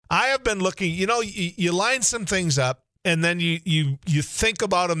I have been looking, you line some things up and then you think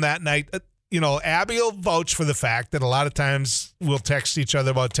about them that night. Abby will vouch for the fact that a lot of times we'll text each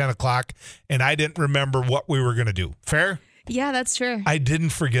other about 10 o'clock and I didn't remember what we were going to do. Fair? Yeah, that's true. I didn't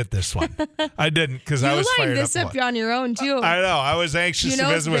forget this one. I didn't because I was fired up. You lined this up on your own, too. I know. I was anxious to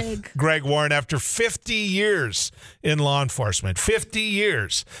visit with Greg Warren after 50 years in law enforcement. 50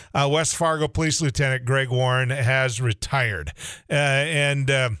 years. West Fargo Police Lieutenant Greg Warren has retired. And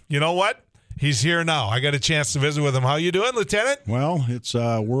you know what? He's here now. I got a chance to visit with him. How you doing, Lieutenant? Well, it's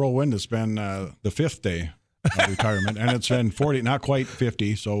whirlwind. It's been the fifth day of retirement, and it's been 40, not quite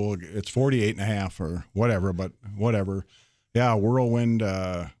 50, so it's 48 and a half or whatever, but whatever. Yeah, whirlwind,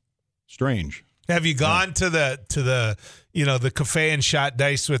 strange. Have you gone to the the cafe and shot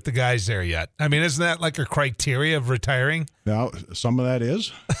dice with the guys there yet? I mean, isn't that like a criteria of retiring? Now, some of that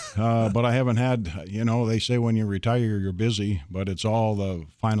is, but I haven't had, they say when you retire, you're busy, but it's all the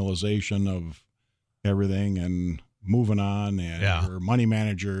finalization of everything and moving on and your money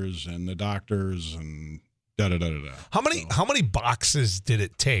managers and the doctors and da-da-da-da-da. How many boxes did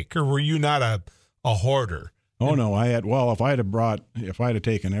it take, or were you not a hoarder? Oh, no, if I had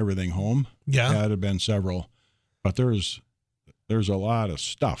taken everything home, it'd have been several. But there's a lot of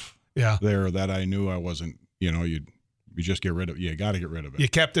stuff there that I knew I wasn't, you just get rid of. You got to get rid of it. You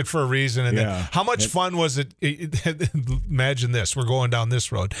kept it for a reason. And then how much fun was it? Imagine this. We're going down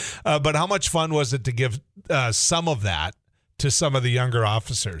this road. But how much fun was it to give some of that to some of the younger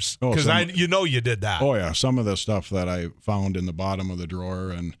officers? Because you did that. Oh, yeah. Some of the stuff that I found in the bottom of the drawer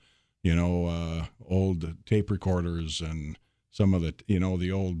and, old tape recorders and some of the,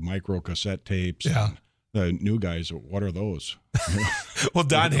 the old micro cassette tapes. Yeah. And the new guys, what are those? Well,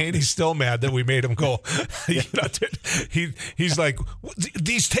 Don Haney's still mad that we made him go. He's like,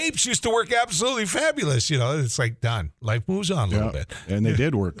 these tapes used to work absolutely fabulous. It's like, Don, life moves on a little bit. And they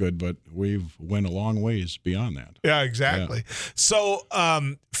did work good, but we've went a long ways beyond that. Yeah, exactly. Yeah. So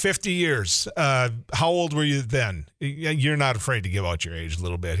 50 years. How old were you then? You're not afraid to give out your age a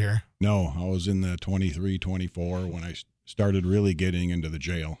little bit here? No, I was in the 23, 24 when I started really getting into the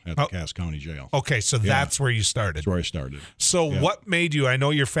jail at the Cass County Jail. Okay, so that's where you started. That's where I started. So what made you, I know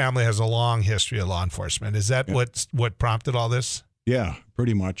your family has a long history of law enforcement. Is that what prompted all this? Yeah,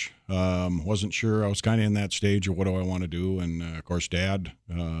 pretty much. Wasn't sure. I was kind of in that stage of what do I want to do. And, of course, Dad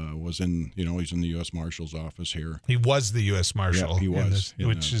was in, he's in the U.S. Marshal's office here. He was the U.S. Marshal. Yeah, he was.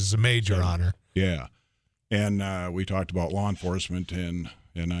 Which is a major honor. Yeah. And we talked about law enforcement, and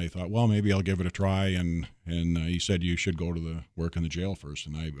I thought, well, maybe I'll give it a try. And he said, you should go to work in the jail first.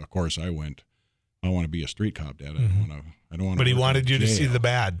 And of course, I went. I want to be a street cop, Dad. I don't want to. But he wanted you to see the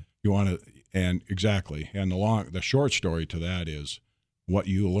bad. You want to, and exactly. And the short story to that is what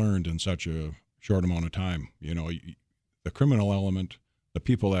you learned in such a short amount of time. The criminal element, the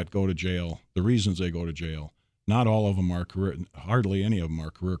people that go to jail, the reasons they go to jail. Not all of them are hardly any of them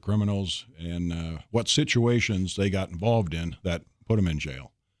are career criminals, and what situations they got involved in that put them in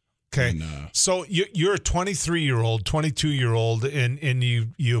jail. Okay, and, so you're a 23-year-old, 22-year-old, and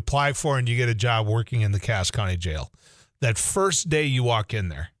you apply for and you get a job working in the Cass County Jail. That first day you walk in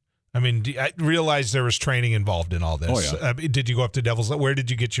there, I mean, I realized there was training involved in all this. Oh, yeah. Did you go up to Devil's? Where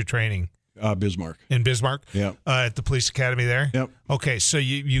did you get your training? Bismarck. In Bismarck? Yeah. At the police academy there? Yep. Okay, so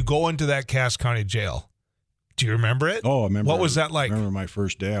you go into that Cass County Jail. Do you remember it? Oh, I remember. What was that like? I remember my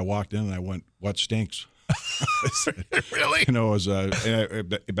first day. I walked in and I went, what stinks? Really? It was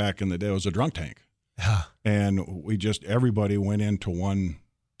back in the day, it was a drunk tank. Yeah. And everybody went into one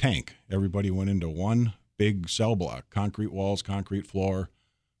tank. Everybody went into one big cell block, concrete walls, concrete floor,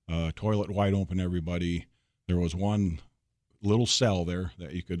 toilet wide open, everybody. There was one little cell there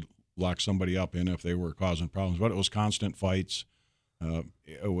that you could lock somebody up in if they were causing problems, but it was constant fights.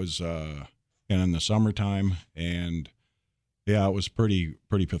 It was, and in the summertime, and it was pretty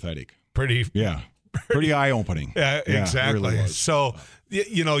pathetic. Pretty eye-opening. Yeah, exactly. It really was. So,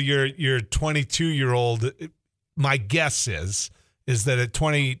 your 22-year-old, my guess is that at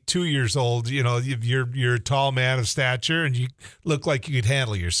 22 years old, you're a tall man of stature and you look like you could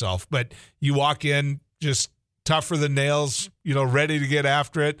handle yourself, but you walk in just tougher than nails, ready to get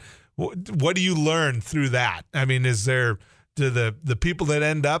after it. What do you learn through that? I mean, do the people that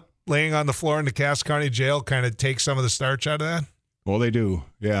end up laying on the floor in the Cass County Jail kind of take some of the starch out of that? Well, they do,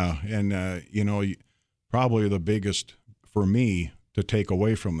 yeah. And, probably the biggest for me to take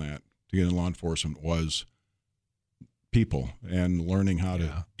away from that to get in law enforcement was people and learning how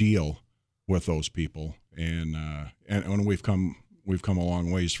to deal with those people. And we've come a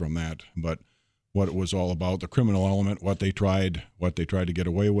long ways from that. But what it was all about, the criminal element, what they tried to get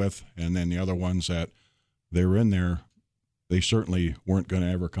away with, and then the other ones that they were in there, they certainly weren't going to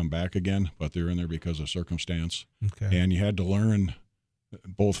ever come back again, but they're in there because of circumstance. Okay. And you had to learn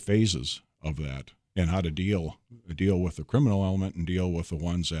both phases of that and how to deal with the criminal element and deal with the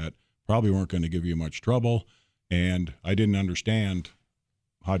ones that probably weren't going to give you much trouble. And I didn't understand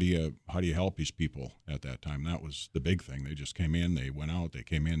how do you help these people at that time. That was the big thing. They just came in, they went out, they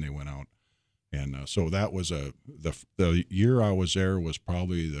came in, they went out. And so that was the year I was there was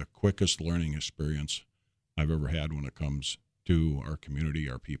probably the quickest learning experience I've ever had when it comes to our community,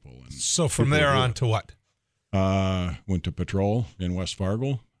 our people. And so from there on to what? Went to patrol in West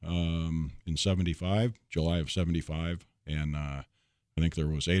Fargo in 75, July of 75. And I think there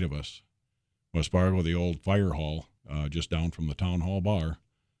was 8 of us. West Fargo, the old fire hall, just down from the town hall bar,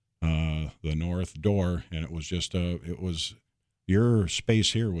 the north door. And it was just, your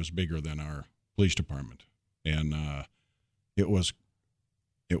space here was bigger than our police department. And it was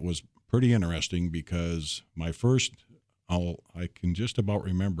pretty interesting because my first, I can just about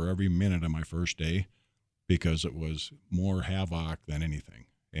remember every minute of my first day because it was more havoc than anything.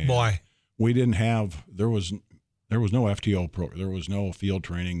 And Boy, we didn't have, there was no FTO program, there was no field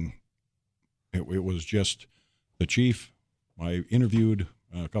training. It was just the chief. I interviewed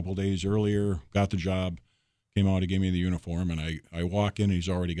a couple of days earlier, got the job, came out, he gave me the uniform, and I walk in, and he's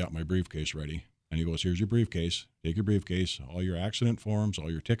already got my briefcase ready. And he goes, here's your briefcase. Take your briefcase, all your accident forms,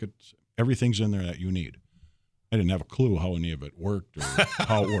 all your tickets, everything's in there that you need. I didn't have a clue how any of it worked or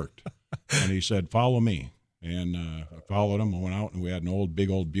how it worked. And he said, follow me. And I followed him. I went out, and we had an big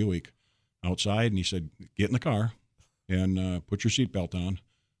old Buick outside. And he said, get in the car and put your seatbelt on.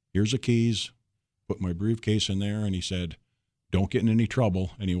 Here's the keys. Put my briefcase in there. And he said, don't get in any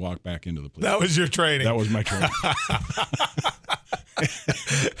trouble. And he walked back into the police. that was your training. That was my training.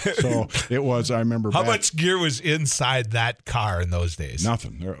 So it was, I remember. How much gear was inside that car in those days?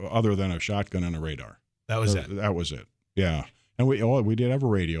 Nothing other than a shotgun and a radar. That was it. That was it. Yeah. And we did have a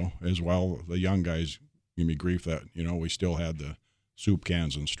radio as well. The young guys give me grief that, we still had the soup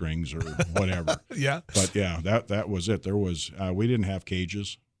cans and strings or whatever. Yeah. But yeah, that was it. There was, we didn't have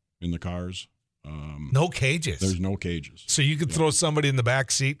cages in the cars. No cages. There's no cages. So you could throw somebody in the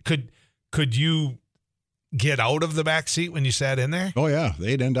back seat. Could you get out of the back seat when you sat in there? Oh yeah,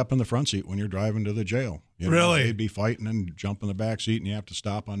 they'd end up in the front seat when you're driving to the jail. Really? They'd be fighting and jump in the back seat, and you have to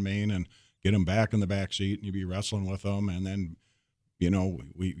stop on Main and get them back in the back seat, and you'd be wrestling with them. And then, we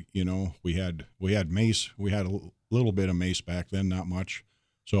had mace. We had a little bit of mace back then, not much.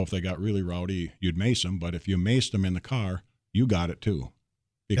 So if they got really rowdy, you'd mace them. But if you maced them in the car, you got it too,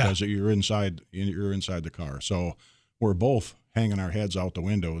 because you're inside the car. So we're both hanging our heads out the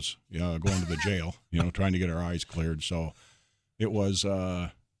windows, going to the jail, trying to get our eyes cleared. So it was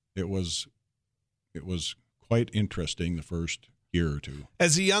quite interesting the first year or two.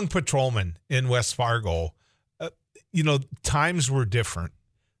 As a young patrolman in West Fargo, times were different.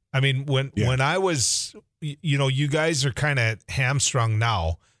 I mean, when I was, you guys are kind of hamstrung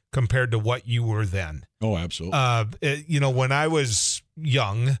now compared to what you were then. Oh, absolutely. When I was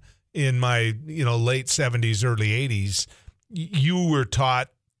young in my, late 70s, early 80s, you were taught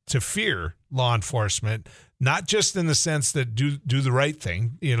to fear law enforcement, not just in the sense that do the right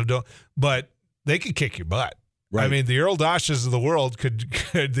thing, but they could kick your butt. Right. I mean, the Earl Doshes of the world could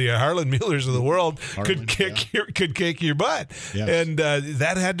the Harlan Muellers of the world could kick your butt. Yes. And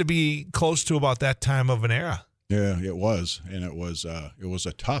that had to be close to about that time of an era. Yeah, it was. And it was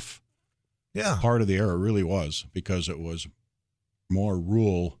a tough part of the era, it really was, because it was more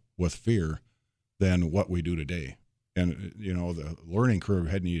rule with fear than what we do today. And, the learning curve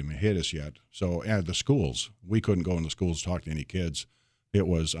hadn't even hit us yet. So at the schools, we couldn't go in the schools to talk to any kids. It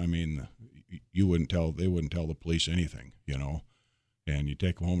was, they wouldn't tell the police anything, and you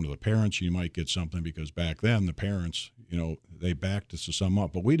take them home to the parents, you might get something, because back then the parents, they backed us to sum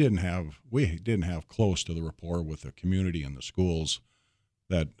up, but we didn't have close to the rapport with the community and the schools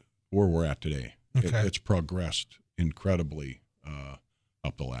that where we're at today. Okay. It's progressed incredibly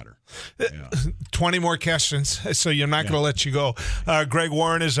up the ladder. Yeah. 20 more questions, so you're not going to let you go. Greg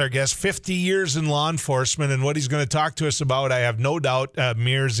Warren is our guest, 50 years in law enforcement, and what he's going to talk to us about, I have no doubt,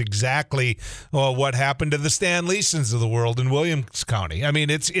 mirrors exactly what happened to the Stan Leesons of the world in Williams County. I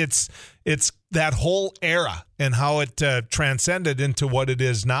mean, it's that whole era and how it transcended into what it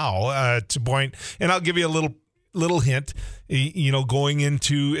is now to point, and I'll give you a little hint, going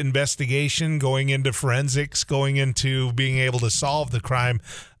into investigation, going into forensics, going into being able to solve the crime.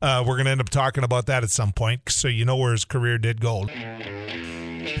 We're going to end up talking about that at some point, so where his career did go.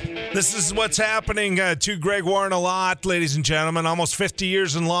 This is what's happening to Greg Warren a lot, ladies and gentlemen. Almost 50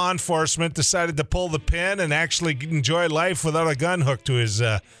 years in law enforcement, decided to pull the pin and actually enjoy life without a gun hooked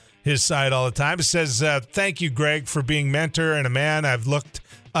to his side all the time. It says, thank you, Greg, for being mentor and a man I've looked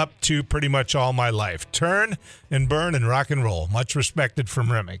up to pretty much all my life. Turn and burn and rock and roll. Much respected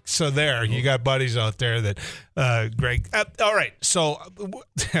from Remick. So there, you got buddies out there that, Greg. All right. So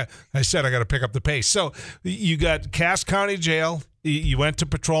I said I got to pick up the pace. So you got Cass County Jail. You went to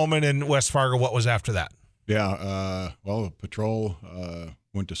patrolman in West Fargo. What was after that? Yeah. Well, patrol,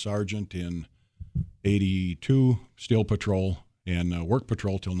 went to sergeant in 82, still patrol, and work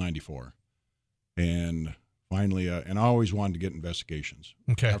patrol till 94. And finally, and I always wanted to get investigations.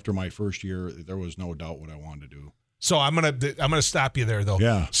 Okay. After my first year, there was no doubt what I wanted to do. So I'm gonna stop you there though.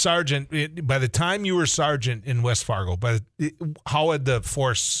 Yeah. Sergeant. By the time you were sergeant in West Fargo, how had the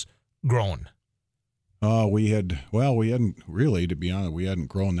force grown? We hadn't really, to be honest, we hadn't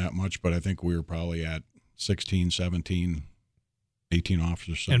grown that much, but I think we were probably at 16, 17, 18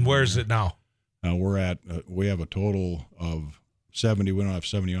 officers. And where's it now? We're at, we have a total of 70. We don't have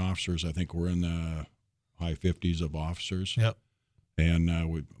 70 officers. I think we're in the high 50s of officers. Yep. And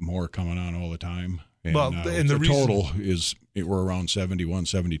we more coming on all the time. And, and the total is we're around 71,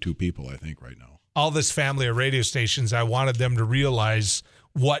 72 people, I think, right now. All this family of radio stations, I wanted them to realize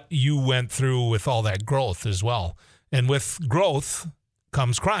what you went through with all that growth as well. And with growth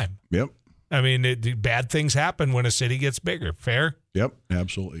comes crime. Yep. I mean, bad things happen when a city gets bigger. Fair? Yep,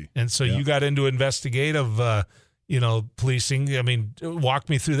 absolutely. And so you got into investigative, policing. I mean, walk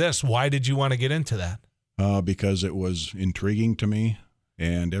me through this. Why did you want to get into that? Because it was intriguing to me,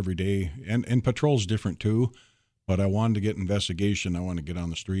 and every day, and patrol's different too, but I wanted to get investigation. I wanted to get on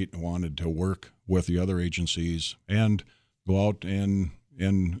the street and wanted to work with the other agencies and go out and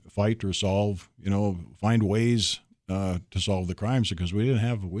fight or solve, find ways to solve the crimes, because we didn't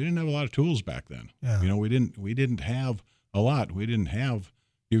have a lot of tools back then. Yeah. We didn't have a lot. We didn't have,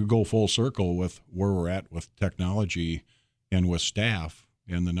 you could go full circle with where we're at with technology and with staff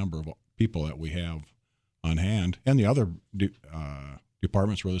and the number of people that we have on hand, and the other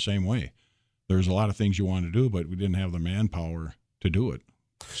departments were the same way. There's a lot of things you want to do, but we didn't have the manpower to do it.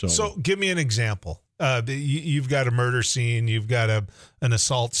 So give me an example. You've got a murder scene, you've got an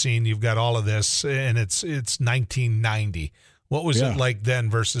assault scene, you've got all of this, and it's 1990. What was it like then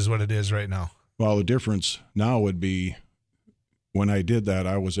versus what it is right now? Well, the difference now would be when I did that,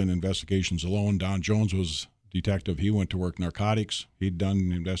 I was in investigations alone. Don Jones was detective. He went to work narcotics. He'd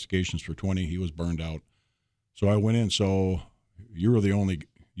done investigations for 20. He was burned out. So I went in. So you were the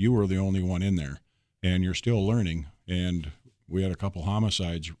only one in there, and you're still learning. And we had a couple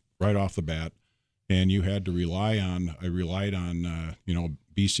homicides right off the bat, and you had to rely on. I relied on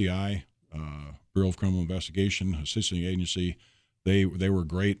BCI, Bureau of Criminal Investigation, assisting agency. They were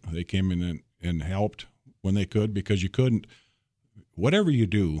great. They came in and helped when they could, because you couldn't. Whatever you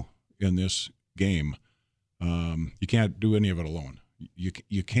do in this game, you can't do any of it alone.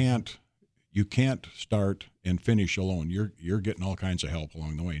 You can't start and finish alone. You're getting all kinds of help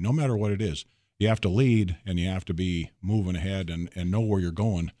along the way. No matter what it is, you have to lead and you have to be moving ahead and know where you're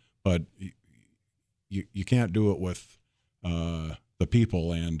going. But you can't do it with the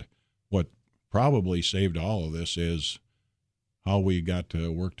people. And what probably saved all of this is how we got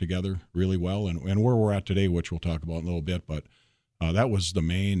to work together really well, and where we're at today, which we'll talk about in a little bit. But that was the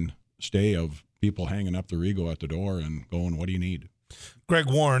mainstay of people hanging up their ego at the door and going, "What do you need?" Greg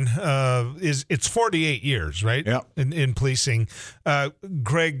Warren, it's 48 years, right? Yeah. In policing.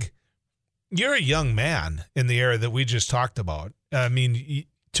 Greg, you're a young man in the era that we just talked about. I mean,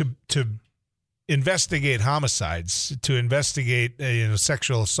 to investigate homicides, to investigate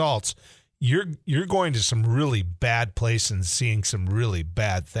sexual assaults, you're going to some really bad places and seeing some really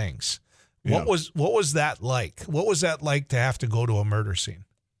bad things. Yeah. What was that like? What was that like to have to go to a murder scene?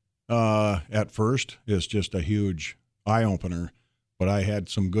 At first, it's just a huge eye opener. But I had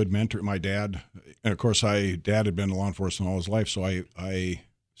some good mentor. My dad, and of course, dad had been in law enforcement all his life, so I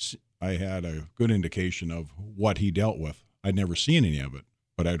had a good indication of what he dealt with. I'd never seen any of it,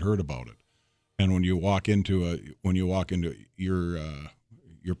 but I'd heard about it. And when you walk into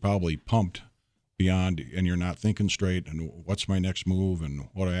you're probably pumped beyond, and you're not thinking straight. And what's my next move, and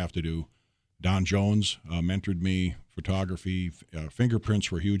what do I have to do? Don Jones mentored me. Photography,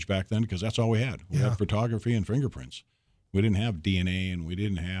 fingerprints were huge back then, because that's all we had. We had photography and fingerprints. We didn't have DNA, and we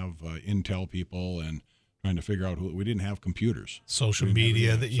didn't have intel people and trying to figure out who. We didn't have computers, social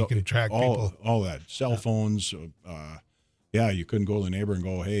media that you can track people. All that, cell phones. You couldn't go to the neighbor and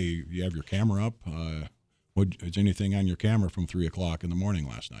go, "Hey, you have your camera up? Is anything on your camera from 3:00 in the morning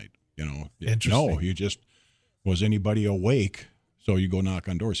last night?" Interesting. No, you just, was anybody awake? So you go knock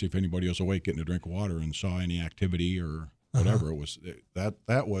on doors, see if anybody was awake, getting a drink of water, and saw any activity or whatever. It was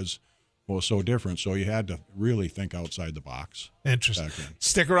that was was so different. So you had to really think outside the box. Interesting. back then.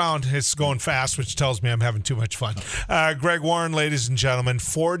 Stick around. It's going fast, which tells me I'm having too much fun. Greg Warren, ladies and gentlemen,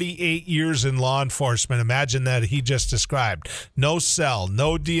 48 years in law enforcement. Imagine that he just described. No cell,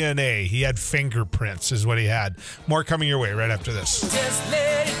 no DNA. He had fingerprints is what he had. More coming your way right after this. Just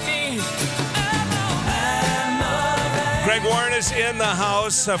let it be. Greg Warren is in the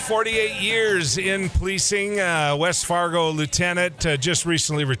house. 48 years in policing. West Fargo lieutenant, just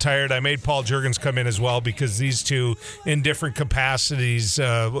recently retired. I made Paul Juergens come in as well because these two, in different capacities,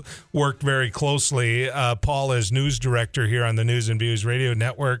 worked very closely. Paul is news director here on the News and Views Radio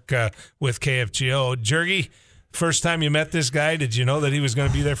Network with KFGO. Jurgy, first time you met this guy, did you know that he was going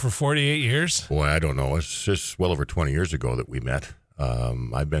to be there for 48 years? Boy, I don't know. It's just well over 20 years ago that we met.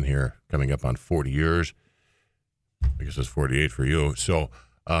 I've been here coming up on 40 years. I guess it's 48 for you. So,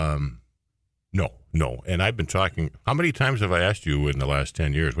 no. And I've been talking. How many times have I asked you in the last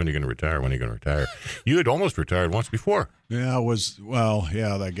 10 years, when are you going to retire? When are you going to retire? You had almost retired once before. Yeah,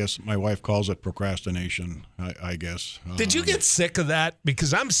 I guess my wife calls it procrastination, I guess. Did you get sick of that?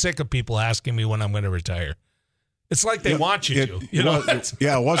 Because I'm sick of people asking me when I'm going to retire. It's like they want you to. It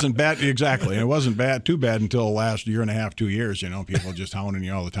wasn't bad. Exactly. It wasn't too bad until the last year and a half, 2 years. People just hounding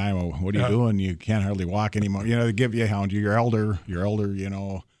you all the time. Oh, what are you doing? You can't hardly walk anymore. They give you a hound. You're elder.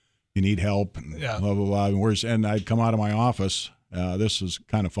 You need help. And blah, blah, blah. And I'd come out of my office. This is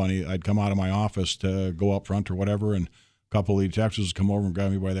kind of funny. I'd come out of my office to go up front or whatever, and a couple of detectives would come over and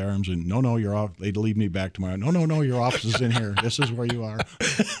grab me by the arms and, no, you're off. They'd lead me back to no, your office is in here. This is where you are.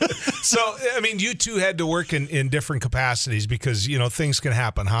 So, I mean, you two had to work in different capacities because, things can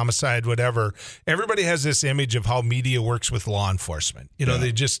happen, homicide, whatever. Everybody has this image of how media works with law enforcement.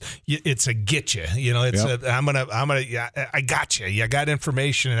 They just, it's a get you, I got you. You got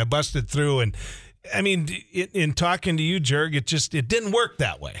information and I busted through. And I mean, in talking to you, Jurg, it didn't work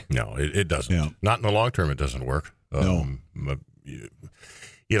that way. No, it doesn't. Yeah. Not in the long term, it doesn't work. No.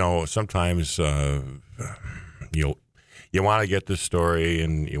 Sometimes you want to get this story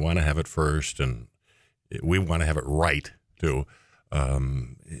and you want to have it first, and we want to have it right too.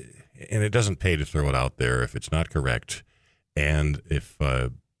 And it doesn't pay to throw it out there if it's not correct, and if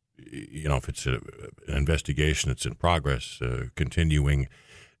it's an investigation that's in progress, continuing.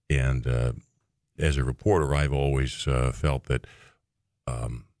 And as a reporter, I've always felt that.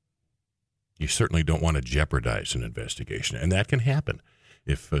 You certainly don't want to jeopardize an investigation, and that can happen.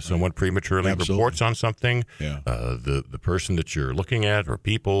 If someone prematurely reports on something, the person that you're looking at, or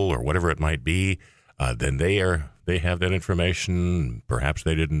people, or whatever it might be, then they have that information. Perhaps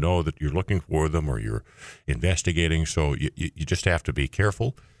they didn't know that you're looking for them, or you're investigating. So you just have to be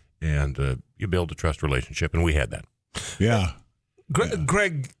careful, and you build a trust relationship, and we had that. Yeah,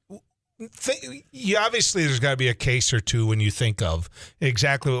 Greg. Obviously, there's got to be a case or two when you think of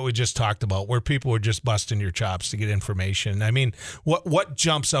exactly what we just talked about, where people were just busting your chops to get information. I mean, what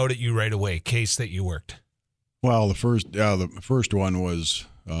jumps out at you right away? Case that you worked? Well, the first one was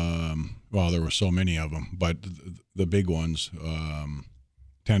there were so many of them, but the big ones,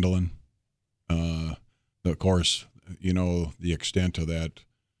 Tendelin. Of course, the extent of that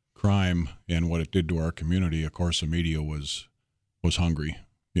crime and what it did to our community. Of course, the media was hungry.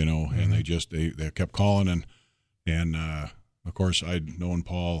 And they kept calling, and of course I'd known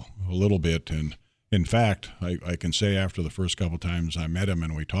Paul a little bit, and in fact I can say after the first couple of times I met him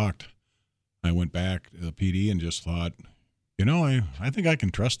and we talked, I went back to the PD and just thought, I think I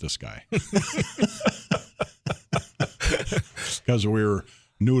can trust this guy because we were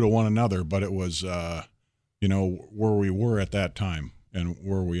new to one another, but it was where we were at that time and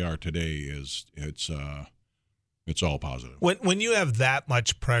where we are today it's all positive. When you have that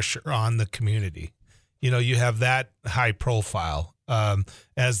much pressure on the community, you have that high profile,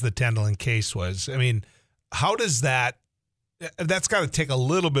 as the Tendelin case was. I mean, how does that's got to take a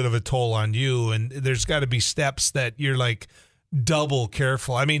little bit of a toll on you, and there's got to be steps that you're like double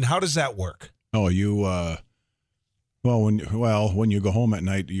careful. I mean, how does that work? Oh, when you go home at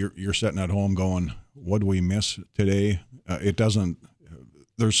night, you're sitting at home going, what do we miss today? There's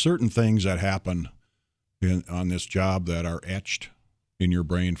certain things that happen on this job that are etched in your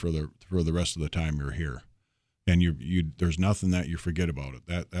brain for the rest of the time you're here, and there's nothing that you forget about it.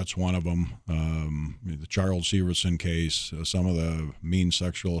 That's one of them. The Charles Severson case, some of the mean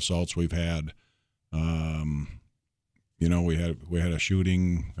sexual assaults we've had. We had a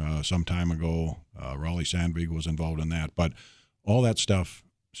shooting some time ago. Raleigh Sandvig was involved in that, but all that stuff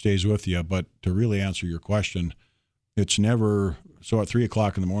stays with you. But to really answer your question, it's never so. At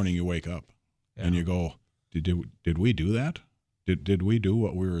 3:00 in the morning, you wake up and you go, Did we do that? Did we do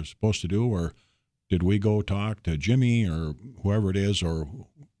what we were supposed to do, or did we go talk to Jimmy or whoever it is, or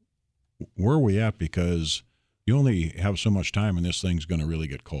where are we at? Because you only have so much time, and this thing's going to really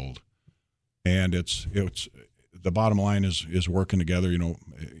get cold. And it's the bottom line is working together.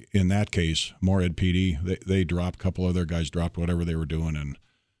 In that case, Moorhead PD, they dropped, a couple of their guys dropped whatever they were doing,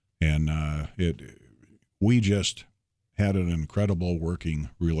 and we just had an incredible working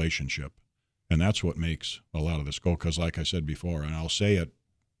relationship, and that's what makes a lot of this go. Because, like I said before, and I'll say it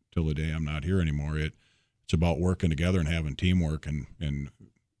till the day I'm not here anymore, it's about working together and having teamwork, and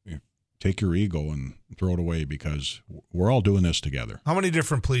take your ego and throw it away, because we're all doing this together. How many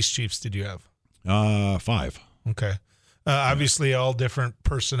different police chiefs did you have? 5. Okay. Obviously all different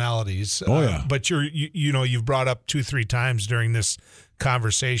personalities. Oh, yeah. But you've brought up 2-3 times during this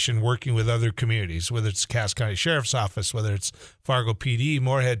conversation working with other communities, whether it's Cass County Sheriff's Office, whether it's Fargo PD,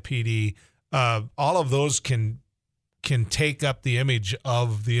 Moorhead PD, all of those can take up the image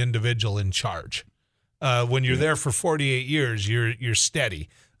of the individual in charge. When you're there for 48 years, you're steady.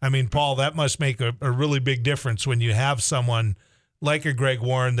 I mean, Paul, that must make a really big difference when you have someone like a Greg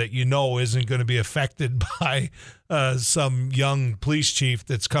Warren that isn't going to be affected by some young police chief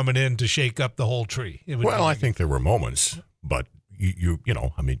that's coming in to shake up the whole tree. Well, I think there were moments, but you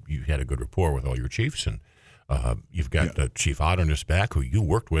had a good rapport with all your chiefs, and you've got Chief Otterness back, who you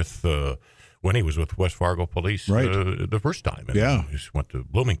worked with when he was with West Fargo Police the first time. And he went to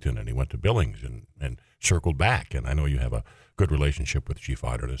Bloomington, and he went to Billings, and circled back. And I know you have a good relationship with Chief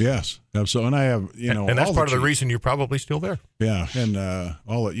Otterness. Yes, absolutely. And I have, and that's part of the reason you're probably still there. Yeah, and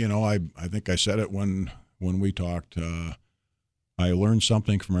I think I said it when we talked. I've learned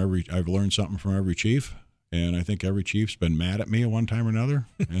something from every chief, and I think every chief's been mad at me at one time or another,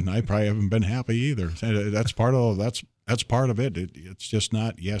 and I probably haven't been happy either. That's part of it. It's just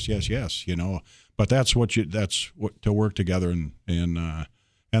not yes, But that's what to work together, and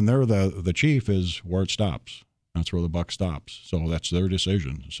they're the chief is where it stops. That's where the buck stops. So that's their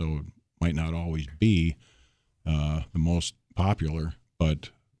decision. So it might not always be the most popular, but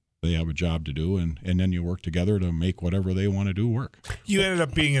they have a job to do, and then you work together to make whatever they want to do work. You ended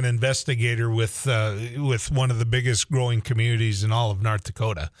up being an investigator with one of the biggest growing communities in all of North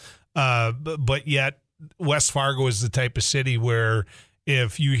Dakota, but yet West Fargo is the type of city where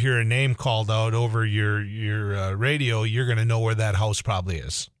if you hear a name called out over your radio, you're going to know where that house probably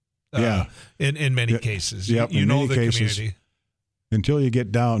is. In many cases. Yep, you know the cases, community. Until you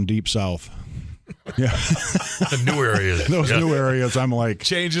get down deep south. Yeah. The new areas. Those new areas, I'm like.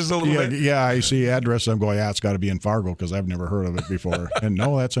 Changes a little bit. Yeah, I see address, I'm going, it's got to be in Fargo because I've never heard of it before. And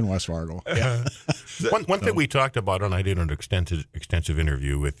no, that's in West Fargo. Yeah. One thing we talked about, and I did an extensive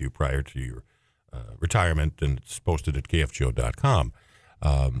interview with you prior to your retirement, and it's posted at kfgo.com,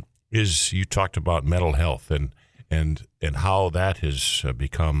 is you talked about mental health and how that has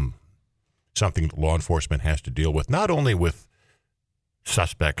become something that law enforcement has to deal with, not only with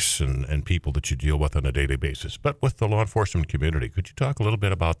suspects and people that you deal with on a daily basis, but with the law enforcement community. Could you talk a little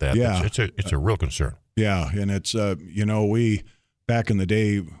bit about that? Yeah. It's a real concern. Yeah, and it's, we, back in the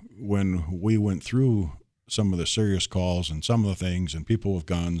day when we went through some of the serious calls and some of the things and people with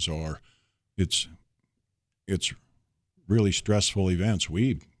guns, or it's really stressful events,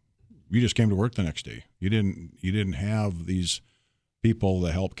 we just came to work the next day. You didn't have these people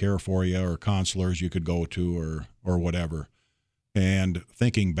to help care for you, or counselors you could go to, or whatever. And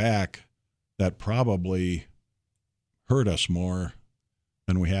thinking back, that probably hurt us more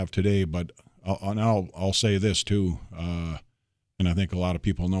than we have today. But I'll say this too, and I think a lot of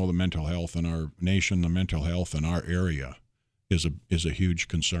people know the mental health in our nation, the mental health in our area is a huge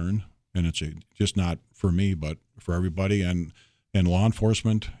concern, and it's just not for me, but for everybody, and law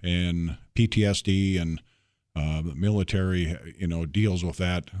enforcement and PTSD and the military, deals with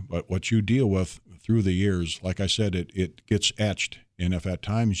that. But what you deal with through the years, like I said, it gets etched. And if at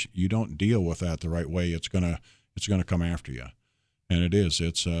times you don't deal with that the right way, it's gonna come after you. And it is.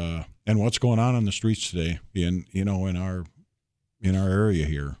 It's and what's going on the streets today in our area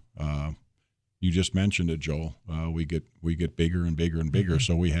here. You just mentioned it, Joel. We get bigger and bigger and bigger. Mm-hmm.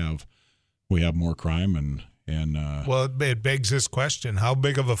 So we have more crime and well, it begs this question: how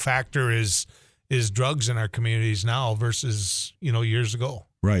big of a factor is drugs in our communities now versus years ago?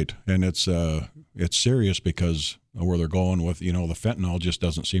 Right, and it's serious because where they're going with the fentanyl just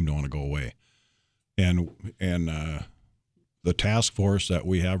doesn't seem to want to go away, and the task force that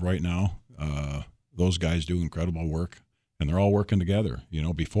we have right now, those guys do incredible work, and they're all working together.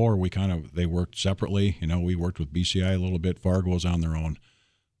 Before they worked separately. We worked with BCI a little bit. Fargo was on their own,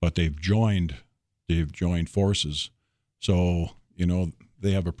 but they've joined forces, so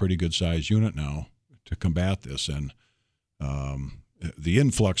they have a pretty good sized unit now to combat this. And the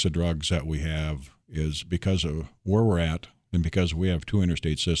influx of drugs that we have is because of where we're at And because we have 2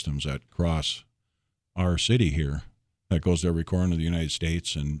 interstate systems that cross our city here, that goes to every corner of the United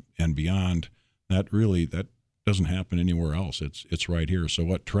States and beyond, that doesn't happen anywhere else. It's right here. So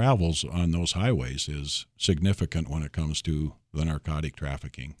what travels on those highways is significant when it comes to the narcotic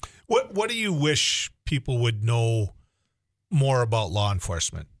trafficking. What do you wish people would know more about law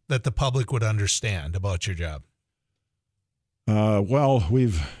enforcement, that the public would understand about your job? Well,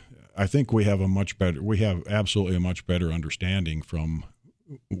 I think we have absolutely a much better understanding from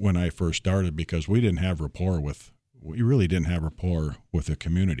when I first started, because we really didn't have rapport with the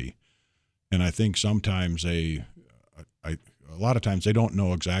community. And I think sometimes a lot of times they don't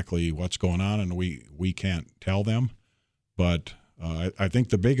know exactly what's going on, and we can't tell them. But I think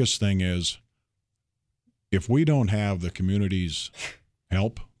the biggest thing is, if we don't have the community's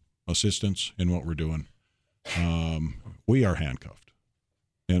help, assistance in what we're doing, we are handcuffed,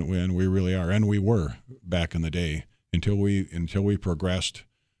 and we really are, and we were back in the day until we progressed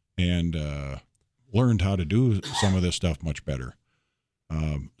and learned how to do some of this stuff much better.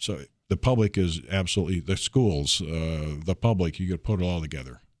 So the public is absolutely, the schools, the public, you could put it all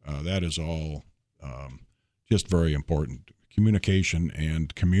together. That is all just very important. Communication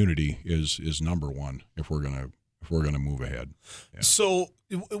and community is number one if we're gonna move ahead. Yeah. So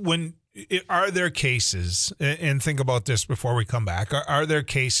are there cases, and think about this before we come back, are there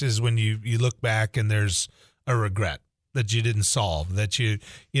cases when you look back and there's a regret that you didn't solve, that you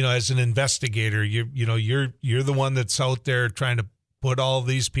as an investigator, you're the one that's out there trying to put all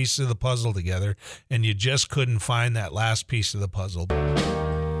these pieces of the puzzle together, and you just couldn't find that last piece of the puzzle?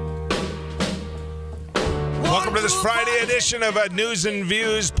 Welcome to this Friday edition of News and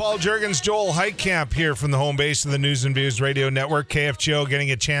Views. Paul Juergens, Joel Heitkamp here from the home base of the News and Views Radio Network, KFGO,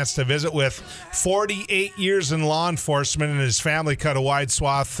 getting a chance to visit with 48 years in law enforcement, and his family cut a wide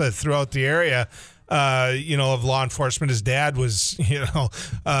swath throughout the area. Of law enforcement. His dad was,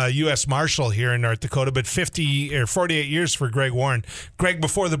 U.S. Marshal here in North Dakota, but 48 years for Greg Warren. Greg,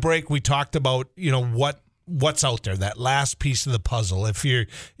 before the break, we talked about, what's out there, that last piece of the puzzle. If you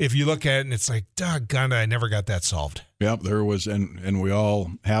look at it and it's like, doggone it, I never got that solved. Yep, there was, and we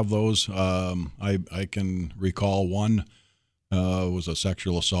all have those. I can recall one was a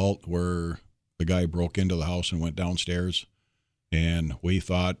sexual assault where the guy broke into the house and went downstairs, and we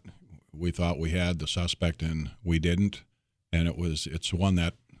thought we had the suspect, and we didn't. And it's one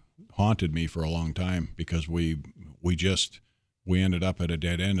that haunted me for a long time, because we ended up at a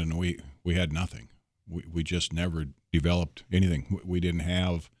dead end, and we had nothing. We just never developed anything. We didn't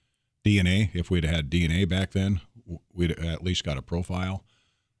have DNA. If we'd had DNA back then, we'd at least got a profile.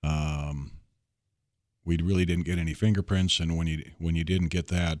 We really didn't get any fingerprints, and when you didn't get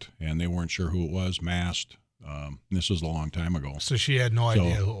that, and they weren't sure who it was, masked. This was a long time ago. So she had no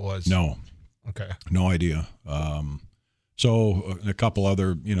idea who it was? No. Okay. No idea. So a couple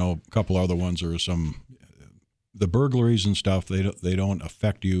other ones are the burglaries and stuff. They don't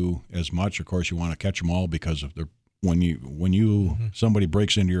affect you as much. Of course, you want to catch them all, because of when somebody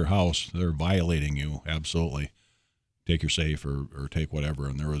breaks into your house, they're violating you. Absolutely. Take your safe or take whatever.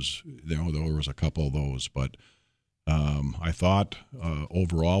 And there was a couple of those, but I thought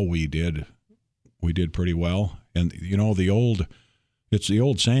overall we did pretty well. And the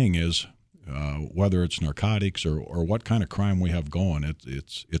old saying is, whether it's narcotics or what kind of crime we have going,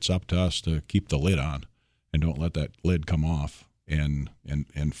 it's up to us to keep the lid on and don't let that lid come off, and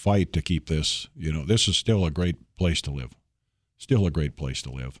fight to keep this. This is still a great place to live. Still a great place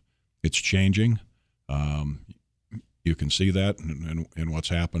to live. It's changing. You can see that in what's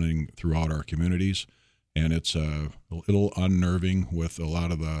happening throughout our communities. And it's a little unnerving with a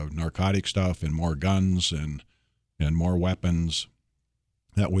lot of the narcotic stuff and more guns and more weapons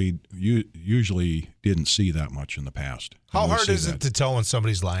that we usually didn't see that much in the past. How hard is it to tell when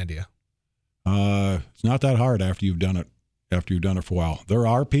somebody's lying to you? It's not that hard after you've done it. After you've done it for a while, there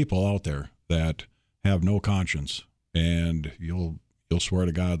are people out there that have no conscience, and you'll swear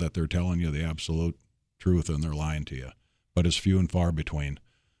to God that they're telling you the absolute truth and they're lying to you. But it's few and far between,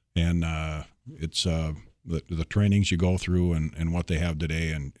 and it's the trainings you go through and what they have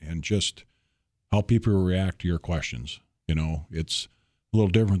today, and just how people react to your questions. It's a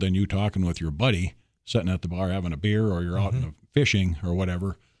little different than you talking with your buddy sitting at the bar having a beer, or you're out fishing or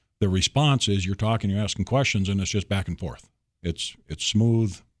whatever. The response is you're talking, you're asking questions, and it's just back and forth. It's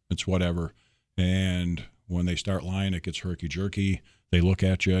smooth, it's whatever. And when they start lying, it gets herky-jerky. They look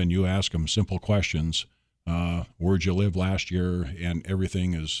at you and you ask them simple questions. Where'd you live last year? And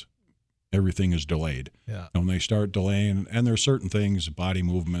everything is delayed. Yeah. And when they start delaying, and there's certain things, body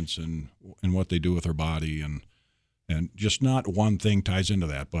movements and what they do with their body, and just not one thing ties into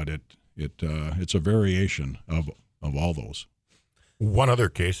that, but it's a variation of of all those. One other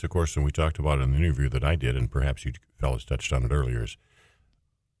case, of course, and we talked about it in the interview that I did, and perhaps you fellas touched on it earlier, is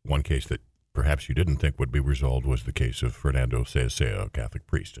one case that perhaps you didn't think would be resolved was the case of Fernando Sayasaya, a Catholic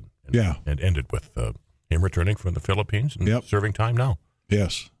priest, and ended with him returning from the Philippines and serving time now.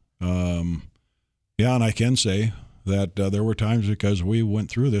 Yes. And I can say that there were times, because we went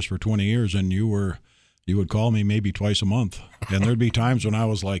through this for 20 years, and you would call me maybe twice a month. And there'd be times when I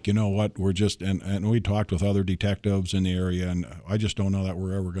was like, you know what, we're just, and we talked with other detectives in the area, and I just don't know that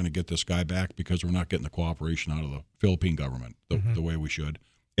we're ever going to get this guy back because we're not getting the cooperation out of the Philippine government the way we should.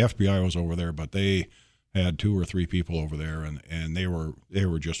 FBI was over there, but they had 2 or 3 people over there, and they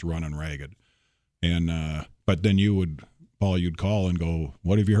were just running ragged. And but then Paul, you'd call and go,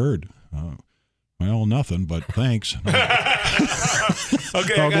 "What have you heard?" Well, nothing, but thanks.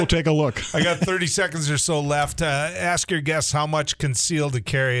 Okay, I'll go take a look. I got 30 seconds or so left. Ask your guests how much concealed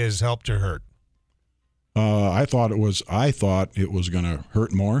carry has helped or hurt. I thought it was going to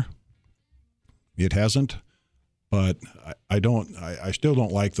hurt more. It hasn't, but I still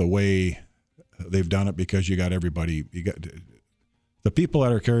don't like the way they've done it, because the people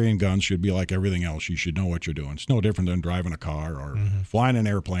that are carrying guns should be like everything else. You should know what you're doing. It's no different than driving a car or flying an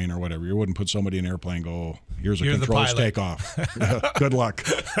airplane or whatever. You wouldn't put somebody in an airplane and go, "Here's a controls takeoff. Good luck."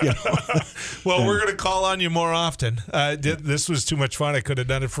 Well, we're going to call on you more often. This was too much fun. I could have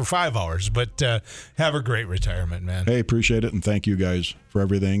done it for 5 hours, but have a great retirement, man. Hey, appreciate it, and thank you guys for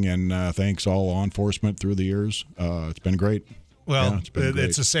everything, and thanks all law enforcement through the years. It's been great. Well,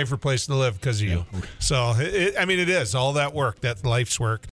 it's a safer place to live because of you. So, it is all that work, that life's work.